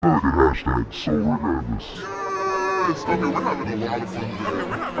Hashtag so regardless. Yes! Okay, we're having a lot of fun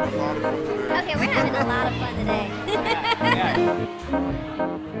today. Okay, we're having a lot of fun today.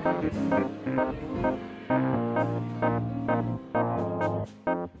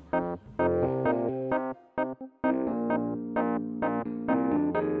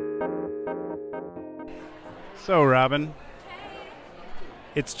 So, Robin,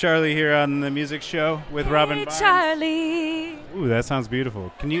 it's Charlie here on the music show with Robin Barnes. Charlie. Ooh, that sounds beautiful.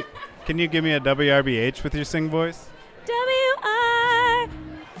 Can you give me a WRBH with your sing voice? WRBH.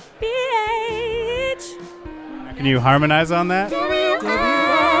 Can you harmonize on that? WRBH.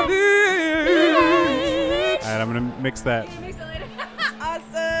 All right, I'm going to mix that. Mix it later.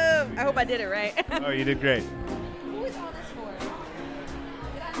 Awesome. I hope I did it right. Oh, you did great. Who is all this for?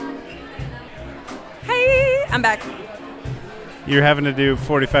 Hey, I'm back. You're having to do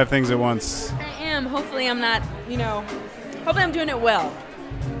 45 things at once. I am. Hopefully I'm not, hopefully I'm doing it well.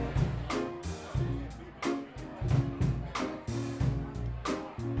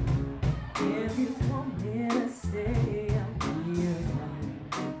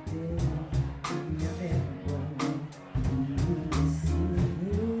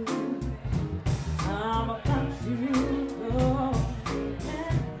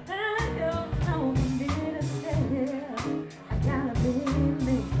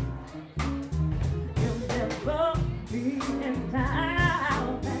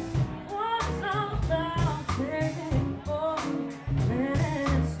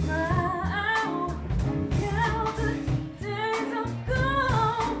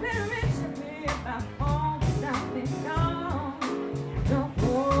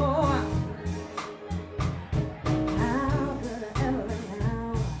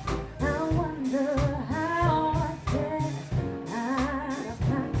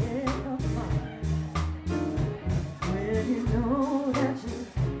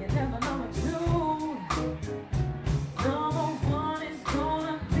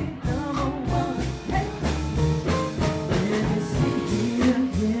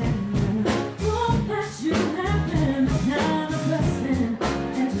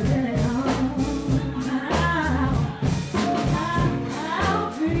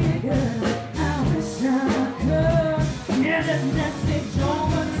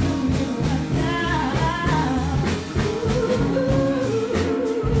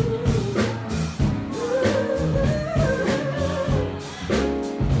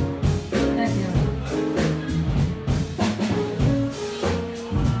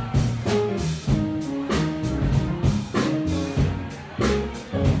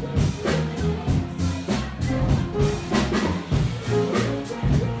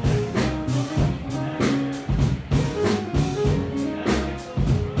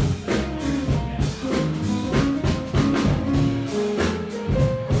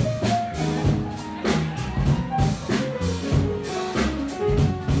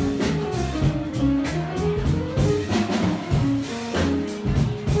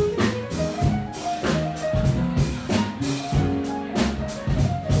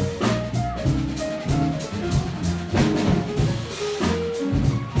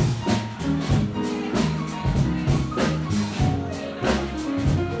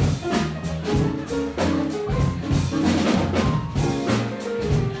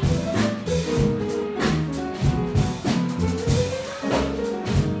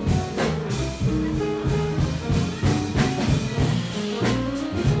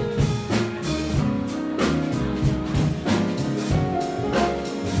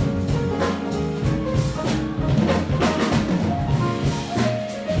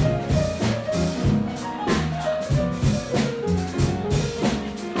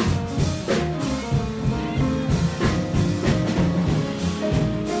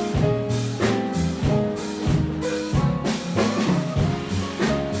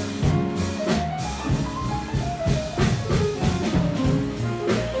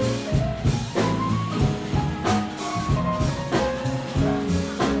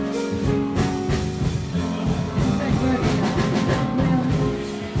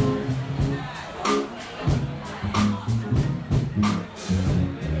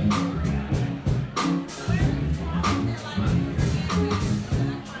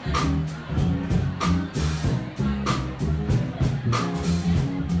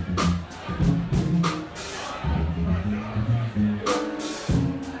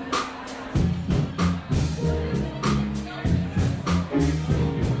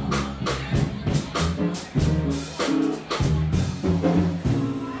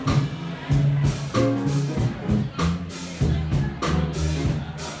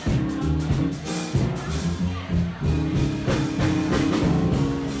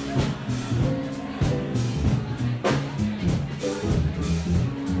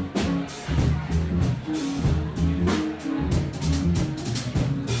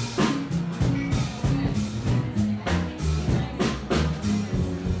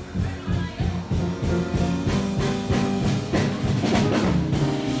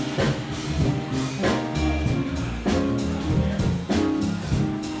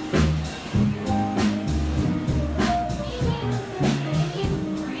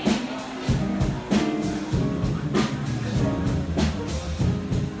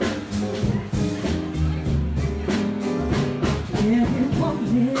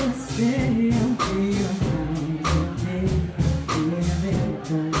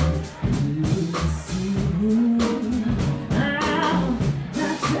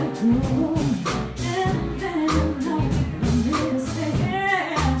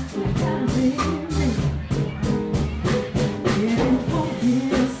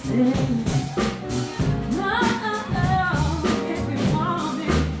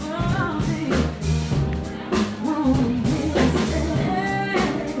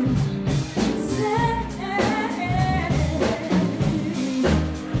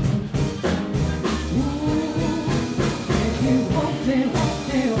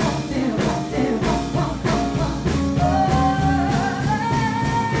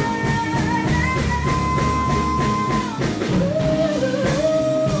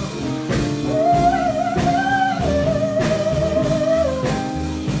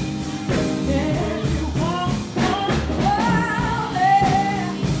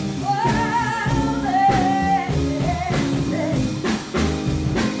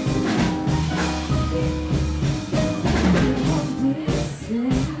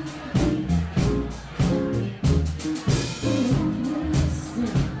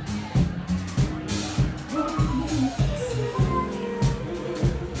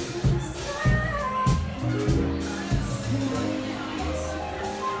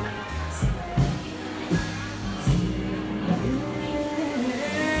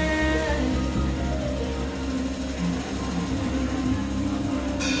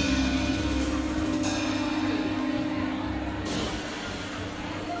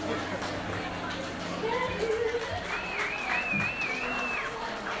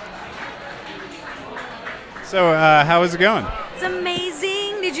 So, how is it going? It's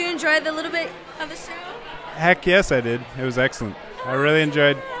amazing. Did you enjoy the little bit of the show? Heck yes, I did. It was excellent. I really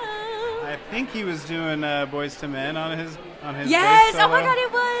enjoyed. I think he was doing Boys to Men on his Yes! bass Oh my solo. God,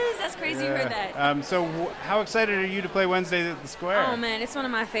 it was. That's crazy. You heard that. So, how excited are you to play Wednesday at the Square? Oh man, it's one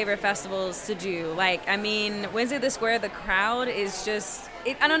of my favorite festivals to do. Like, I mean, Wednesday at the Square, the crowd is just,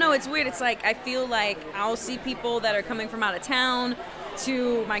 I don't know, it's weird. It's like, I feel like I'll see people that are coming from out of town,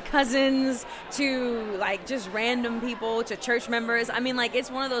 to my cousins, to like just random people, to church members. I mean, like, it's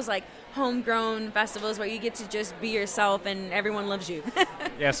one of those like homegrown festivals where you get to just be yourself and everyone loves you.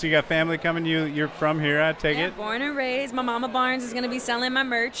 Yeah, so you got family coming. You're from here, I take it? Born and raised. My Mama Barnes is going to be selling my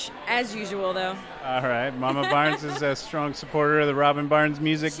merch, as usual, though. All right. Mama Barnes is a strong supporter of the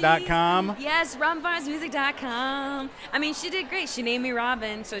RobinBarnesMusic.com. Yes, RobinBarnesMusic.com. I mean, she did great. She named me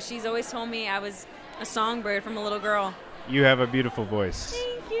Robin, so she's always told me I was a songbird from a little girl. You have a beautiful voice.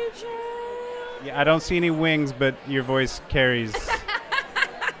 Thank you, Joe. Yeah, I don't see any wings, but your voice carries.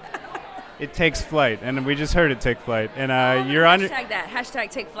 It takes flight, and we just heard it take flight. And you're on. Hashtag that.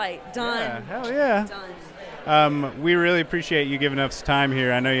 Hashtag take flight. Done. Yeah, hell yeah. Done. We really appreciate you giving us time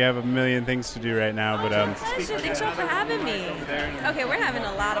here. I know you have a million things to do right now, but Pleasure. Thanks y'all for having me. Okay, we're having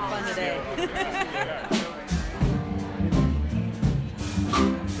a lot of fun today.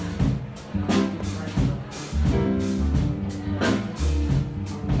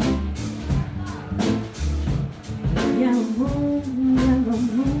 Yellow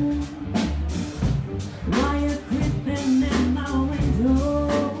moon, why you creeping in my window?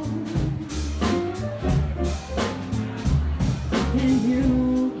 Can you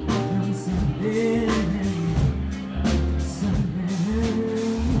come something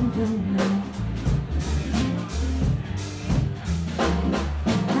don't know?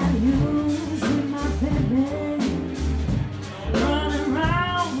 Have you seen my baby running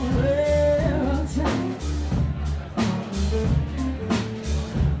around the railroad track?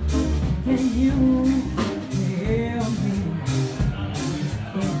 Can you tell me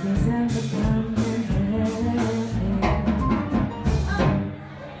if there's ever coming with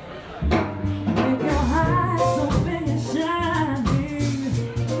your eyes open and shining,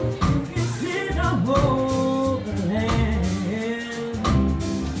 you can see the whole land.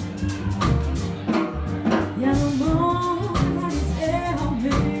 Yellow moon, can you tell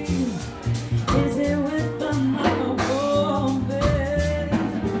me, is it with another woman?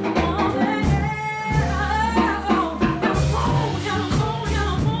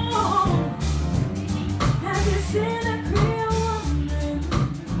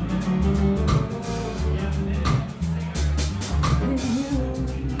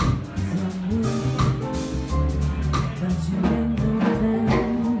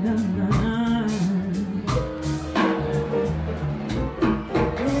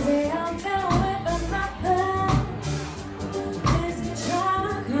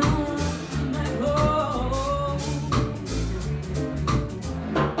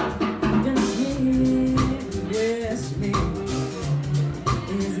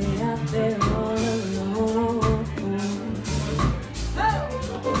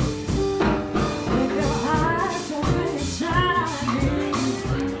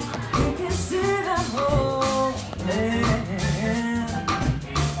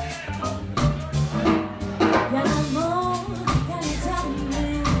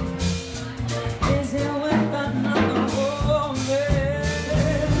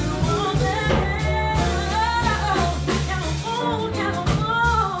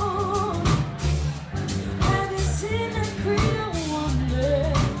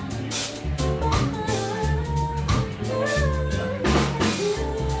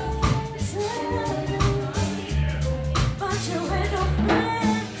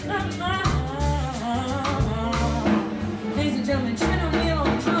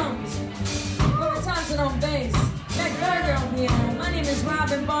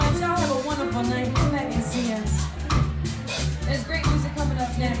 Robin Barnes, y'all have a wonderful night. Come back and see us. There's great music coming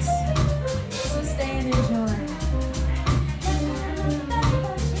up next, so stay and enjoy.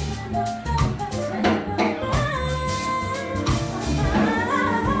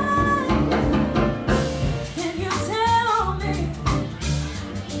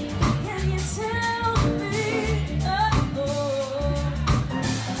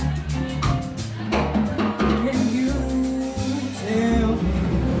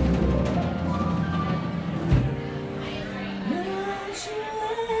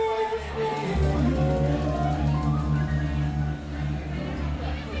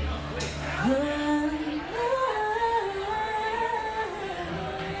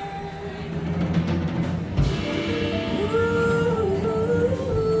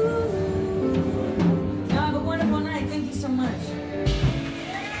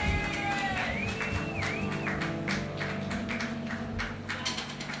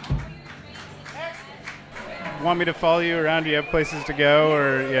 want me to follow you around? Do you have places to go,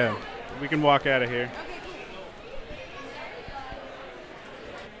 or yeah, we can walk out of here. Okay, cool.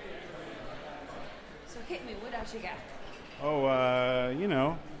 So hit me. What else you got? Oh,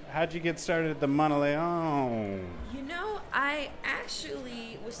 how'd you get started at the Monteleone? You know, I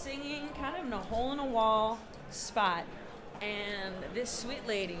actually was singing kind of in a hole-in-a-wall spot, and this sweet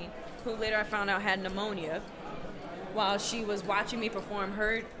lady, who later I found out had pneumonia, while she was watching me perform,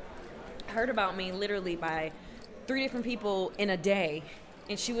 heard about me literally by 3 different people in a day,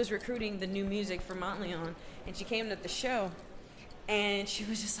 and she was recruiting the new music for Monteleone, and she came to the show, and she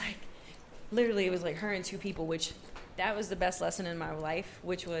was just like, literally, it was like her and 2 people, which that was the best lesson in my life,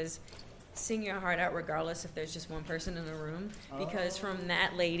 which was sing your heart out regardless if there's just one person in the room. Because from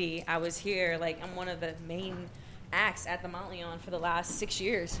that lady, I was here, like, I'm one of the main acts at the Monteleone for the last 6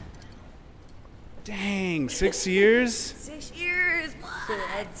 years. Dang, 6 years? 6 years, what?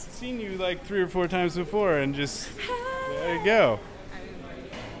 I've seen you like 3 or 4 times before, and just, there you go.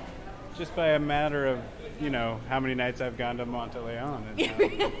 Just by a matter of, how many nights I've gone to Monteleone.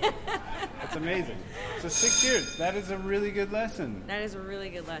 That's amazing. So 6 years, that is a really good lesson. That is a really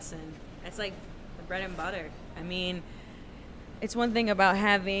good lesson. It's like the bread and butter. I mean, it's one thing about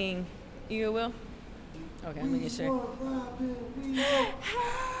having... You will? Okay, let me get sure. Do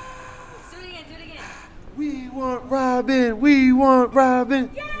it again. We want Robin. We want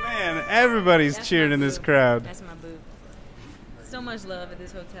Robin. Man, everybody's That's cheering my in this boo. crowd. That's my boo. So much love at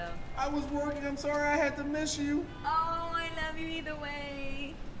this hotel. I was working. I'm sorry I had to miss you. Oh, I love you either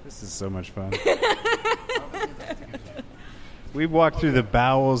way. This is so much fun. We walked through the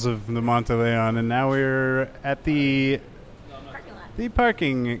bowels of the Monteleone, and now we're at the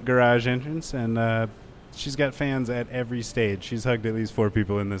parking garage entrance, and she's got fans at every stage. She's hugged at least 4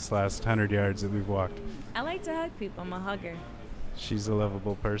 people in this last 100 yards that we've walked. I like to hug people. I'm a hugger. She's a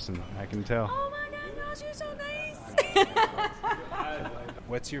lovable person, I can tell. Oh my God, no, she's so nice.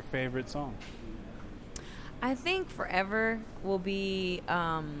 What's your favorite song? I think Forever will be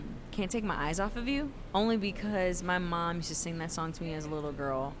Can't Take My Eyes Off of You, only because my mom used to sing that song to me as a little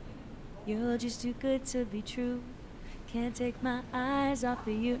girl. You're just too good to be true. Can't take my eyes off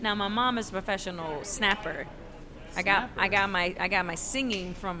of you. Now my mom is a professional snapper. I got my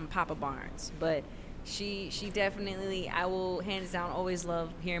singing from Papa Barnes, but she definitely, I will hands down always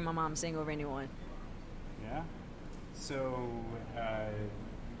love hearing my mom sing over anyone. Yeah. So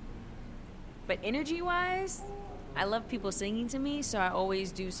But energy wise, I love people singing to me, so I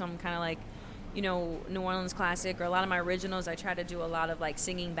always do some kind of like, New Orleans classic, or a lot of my originals. I try to do a lot of like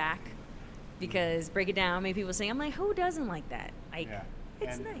singing back, because break it down, many people sing. I'm like, who doesn't like that? Like, yeah.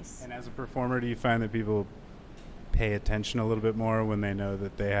 it's nice. And as a performer, do you find that people pay attention a little bit more when they know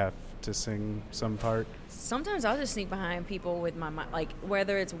that they have to sing some part? Sometimes I'll just sneak behind people with my like,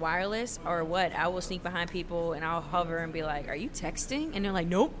 whether it's wireless or what, I will sneak behind people and I'll hover and be like, are you texting? And they're like,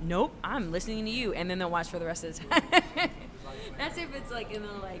 nope, I'm listening to you. And then they'll watch for the rest of the time. That's if it's like in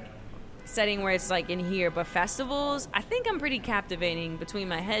the like setting where it's like in here. But festivals, I think I'm pretty captivating between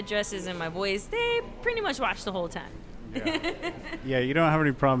my headdresses and my voice. They pretty much watch the whole time. Yeah, you don't have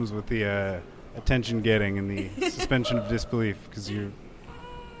any problems with the attention getting and the suspension of disbelief, because you're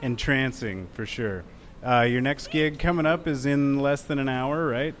entrancing for sure. Your next gig coming up is in less than an hour,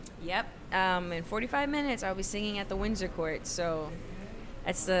 right? Yep. In 45 minutes, I'll be singing at the Windsor Court. So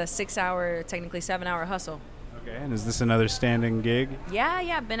it's a 6-hour, technically 7-hour hustle. Okay, and is this another standing gig? Yeah,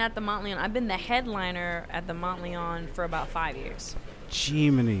 I've been at the Monteleone. I've been the headliner at the Monteleone for about 5 years.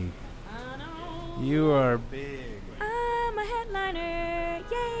 Jiminy, I know. you are big. I'm a headliner.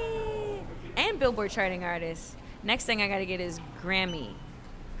 Yay! And Billboard charting artist. Next thing I got to get is Grammy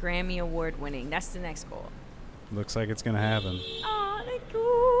Award winning. That's the next goal. Looks like it's going to happen. Oh, thank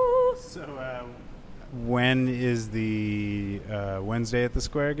you. So, when is the Wednesday at the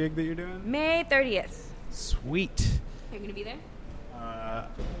Square gig that you're doing? May 30th. Sweet. Are you going to be there?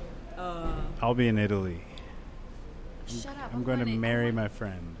 I'll be in Italy. Shut up. I'm going to marry my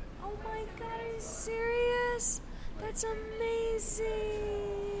friend. Oh my God, are you serious? That's amazing.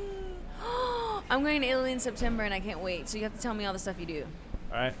 I'm going to Italy in September and I can't wait. So you have to tell me all the stuff you do.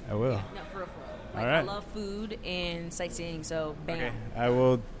 All right, I will. No, for real. Like, All right. I love food and sightseeing, so bam. Okay, I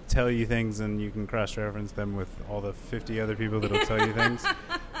will tell you things and you can cross-reference them with all the 50 other people that will tell you things.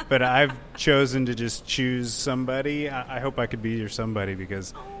 But I've chosen to just choose somebody. I hope I could be your somebody,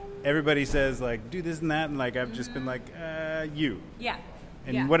 because everybody says, like, do this and that, and, like, I've just been like, you. Yeah.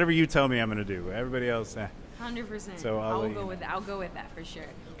 And yeah. whatever you tell me I'm going to do. Everybody else, 100%. So I'll go with that for sure.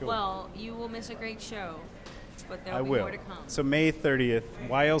 Cool. Well, you will miss a great show, but there'll I be will. more to come. So May 30th,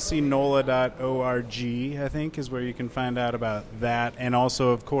 ylcnola.org, I think, is where you can find out about that. And also,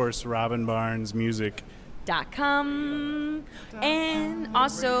 of course, Robin Barnes Music robinbarnes.com, and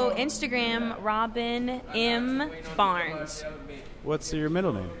also Instagram, Robin M. Barnes. What's your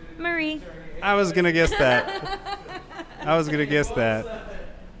middle name? Marie. I was going to guess that. I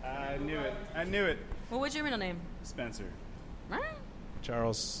knew it. Well, what's your middle name? Spencer. Huh?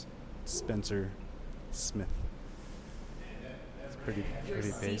 Charles Spencer Smith. It's pretty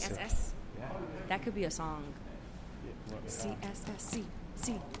basic. CSS. That could be a song. CSSC.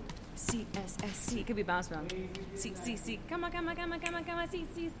 CSSC. It could be bounce bounce. C. Come on. C.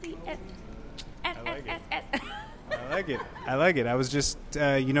 S. I like it. I was just,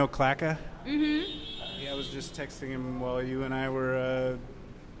 Clacka? Mm-hmm. Yeah, I was just texting him while you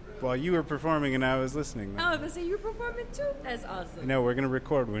were performing and I was listening. Oh, but so you're performing too? That's awesome. No, we're gonna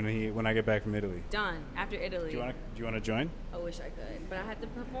record when I get back from Italy. Done. After Italy. Do you want to join? I wish I could, but I have to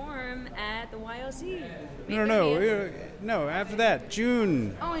perform at the YOC. No. After that,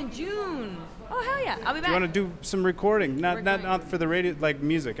 June. Oh, in June. Oh, hell yeah! I'll be back. Do you want to do some recording? Not for the radio, like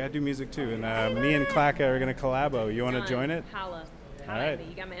music. I do music too, and me and Clacka are gonna collabo. You want to join it? Holla. All right.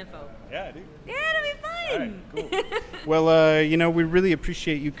 You got my info. Yeah, I do. Yeah, it'll be fun. All right, cool. Well, we really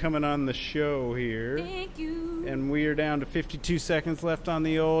appreciate you coming on the show here. Thank you. And we are down to 52 seconds left on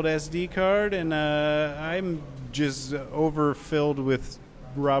the old SD card, and I'm just overfilled with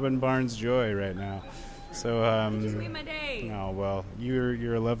Robin Barnes joy right now. So, just made my day. Oh well,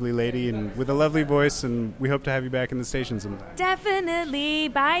 you're a lovely lady and with a lovely voice, and we hope to have you back in the station sometime. Definitely.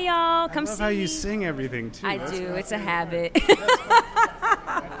 Bye, y'all. Come see. I love how you sing everything too. I do. It's a habit.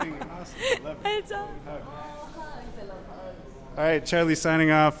 I think awesome. I love it. It's all. All right, Charlie signing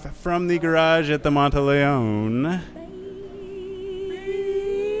off from the garage at the Monteleone.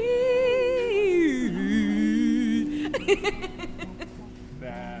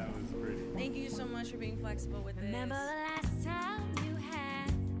 That was pretty. Thank you so much for being flexible with Remember this. the last time you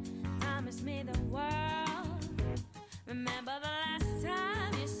had promised me the world? Remember the last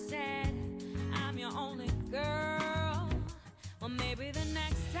time you said I'm your only girl? Well, maybe the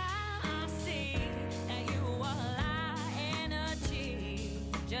next time I'll see that you were lie and a cheat.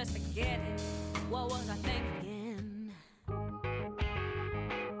 Just forget it. What was I thinking?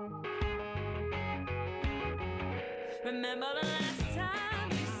 Remember the last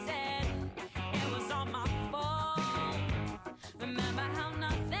time you said it was all my fault? Remember how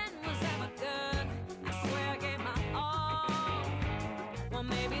nothing was ever good? I swear I gave my all. Well,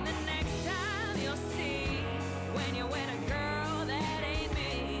 maybe the next time you'll see when you're with a girl that ain't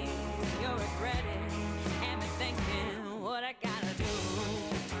me, you'll regret it and be thinking what I gotta do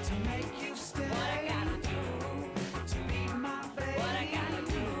to make you stay. What I gotta do to be my baby. What I gotta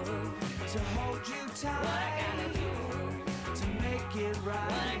do to hold you tight. What I gotta do to make it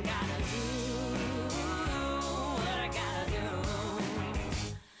right. What I gotta do. What I gotta do.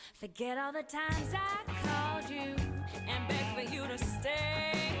 Forget all the times I called you and begged for you to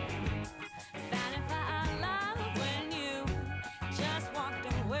stay. Fighting for our love when you just walked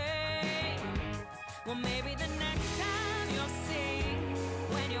away. Well, maybe the next time you'll see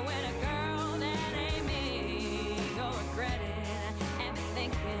when you're with a girl that ain't me, you'll regret it and be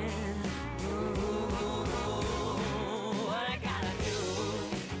thinking, what I gotta do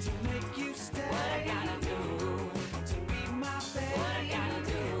to make you stay. What I gotta do to be my baby. What I gotta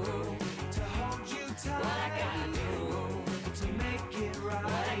do to hold you tight. What I gotta do to make it right.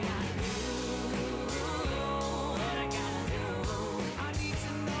 What I gotta do. What I gotta do. I need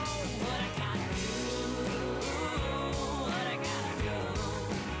to know what I gotta do. What I gotta do.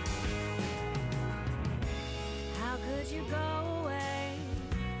 How could you go away?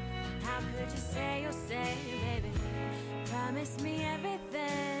 How could you say you'll stay, baby? Promise me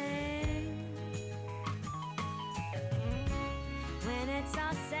everything. When it's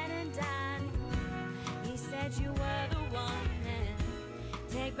all said and done, he said you were the one. And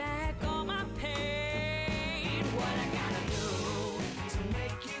take back all my pain. What I gotta do to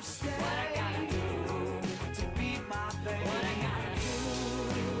make you stay. What I gotta do to be my baby. What I gotta do.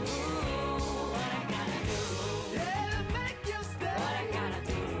 What I gotta do. Yeah, to make you stay. What I gotta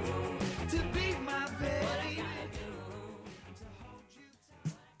do to be my baby. What I gotta do to hold you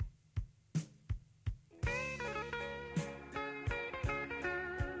tight.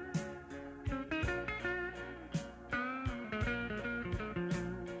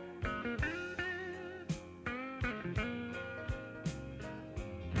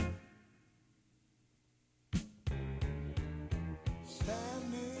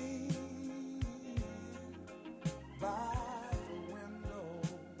 Standing by the window,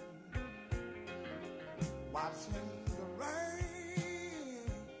 watching the rain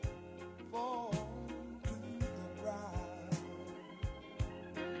fall to the ground.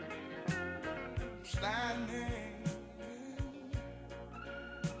 Standing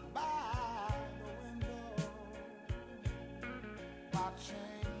watching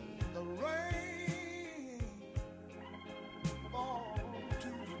the rain fall to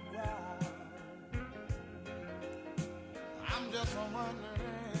the ground. I'm just wondering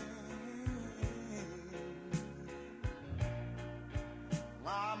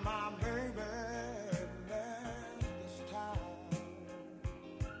why my baby left this town.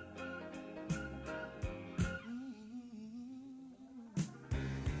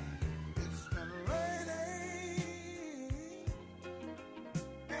 It's been raining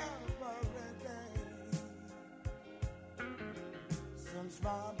every day since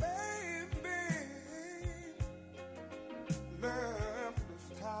my baby left this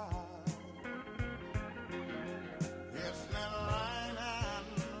town. It's been raining,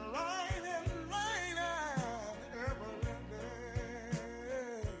 raining, raining every day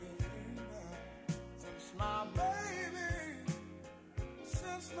since my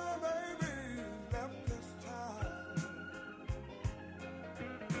baby left this town.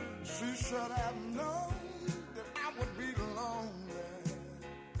 She should have known that I would be lonely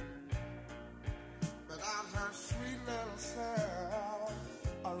without her sweet little self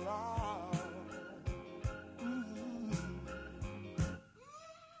around.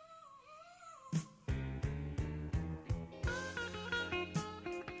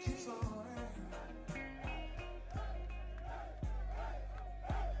 Keeps on raining.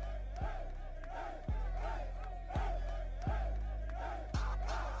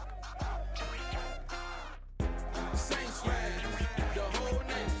 Saints fans, the whole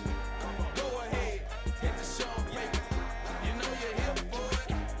nation, go ahead, hit the Sean Baker. You know you're here for it.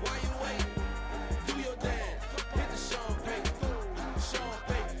 Why you wait? Do your dance. Hit the Sean Baker. Sean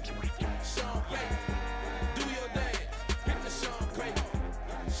Baker. Sean Baker. Do your dance. Hit the Sean Baker.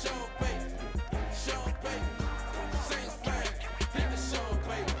 Sean Baker. Sean Baker. Saints fans, hit the Sean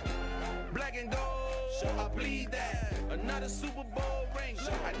Baker. Black and gold, I bleed that. Another Super Bowl ring,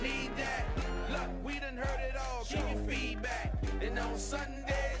 I need that. Look, we done heard it all, give me feedback. And on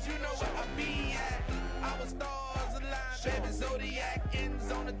Sundays, you know where I be at. Our stars align, baby Zodiac.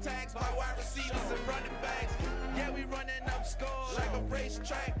 Ends on attacks by wide receivers and running backs. Yeah, we running up scores like a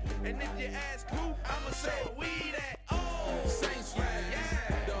racetrack. And if you ask who, I'ma say we that. Oh, Saints fans,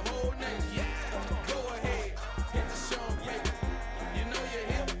 yeah, the whole nation, yeah. Go ahead, hit the Sean Baker. You know you're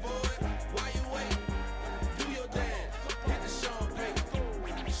here for it. Why you wait? Do your dance. Hit the Sean Baker.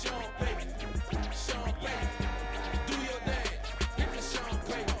 Sean Baker. Sean Baker. Do your dance. Hit the Sean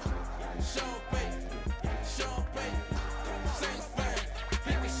Baker. Sean Baker. Sean Baker. Saints fans.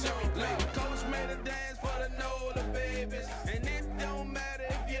 Hit the Sean Baker. Coach made a dance for the Nola babies. And it don't matter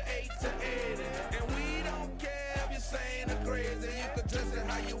if you're 8 to 80. And we don't care if you're sane or crazy. You can dress it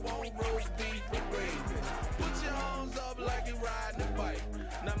how you want, roast beef or gravy. Put your arms up like you're riding a bike.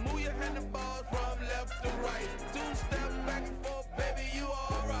 Now move your handlebars from left to right. 2 steps back and forth, baby, you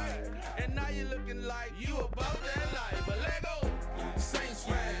alright. And now you're looking like you about that life. But let go, Saints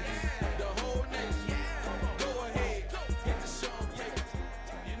fans, the whole nation. Go ahead, hit the Sean Baker.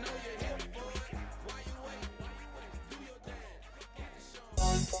 You know you're here for it. Why you wait? Do your dance. Hit the Sean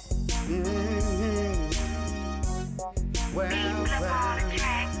Well,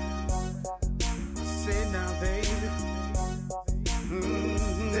 say now, baby.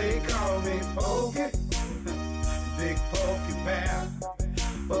 They call me Pokey, Big Pokey Bear.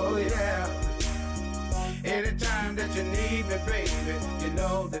 Oh yeah. Anytime that you need me, baby, you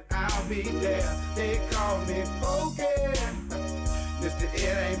know that I'll be there. They call me Pokey, Mr.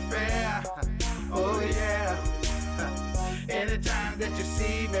 It Ain't Fair. Oh yeah. Anytime that you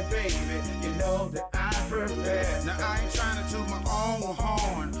see me, baby, you know that I'm prepared. Now I ain't trying to toot my own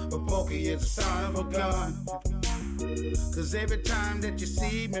horn, but Pokey is the son of a gun. Cause every time that you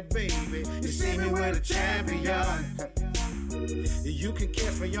see me, baby, you see me with a champion. You can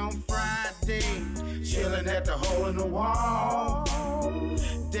catch me on Friday, chillin' at the hole in the wall,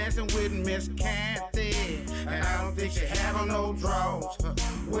 dancing with Miss Kathy, and I don't think she have on no draws.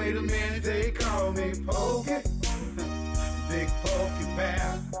 Wait a minute, they call me Pokey, Big Pokey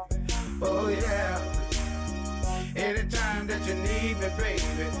Bear. Oh yeah. Anytime that you need me,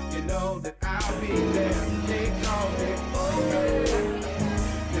 baby, you know that I'll be there. They call me Pokey,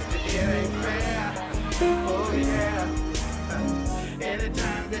 Mr. It Ain't Fair. Oh yeah.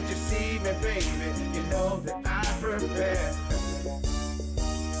 Anytime that you see me, baby, you know that I'm prepared.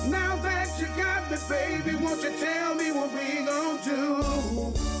 Now that you got me, baby, won't you tell me what we gon' do?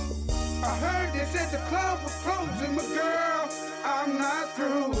 I heard they said the club was closing, but girl, I'm not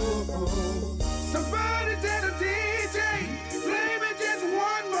through. Somebody tell the DJ, play me just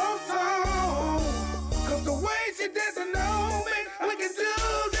one more song. Cause the way she dancing on me, we can do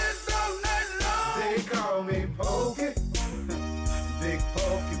this all night long. They call me Pokey, Big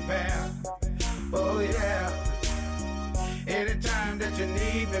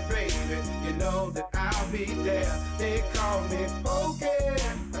me, baby, you know that I'll be there. They call me Pokey,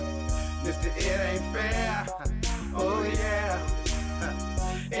 Mr. It Ain't Fair. Oh yeah.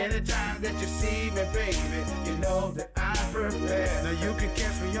 Anytime that you see me, baby, you know that I'm prepared. Now you can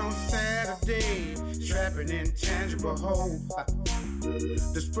catch me on Saturday, strapping intangible hoe.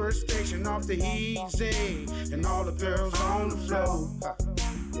 The spur station off the easy, and all the girls on the floor.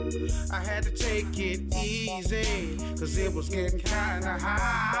 I had to take it easy, cause it was getting kinda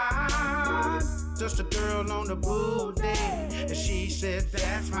hot. Just a girl on the booty, and she said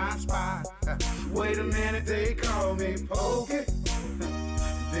that's my spot. Wait a minute, they call me Pokey,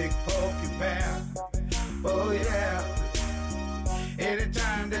 Big Pokey Bear. Oh yeah.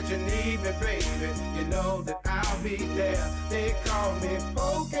 Anytime that you need me, baby, you know that I'll be there. They call me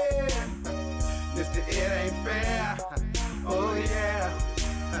Pokey, Mr. It Ain't Fair. Oh yeah.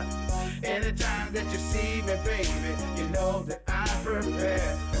 Anytime that you see me, baby, you know that I'm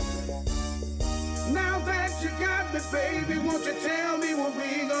prepared. Now that you got me, baby, won't you tell me what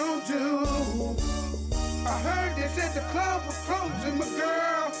we gon' do? I heard they said the club was closing, but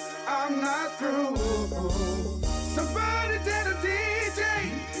girl, I'm not through. Somebody tell the DJ,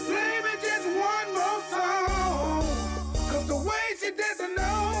 play me just one more song. Cause the way she doesn't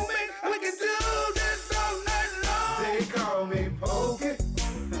know me, we can do this all night long. They call me Pokey,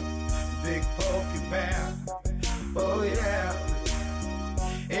 Big Pokey Bear. Oh yeah.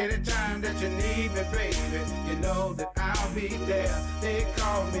 Anytime that you need me, baby, you know that I'll be there. They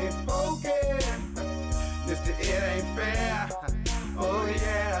call me Pokey, Mr. It Ain't Fair. Oh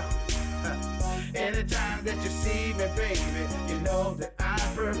yeah. Anytime that you see me, baby, you know that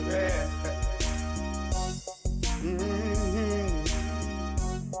I'm prepared.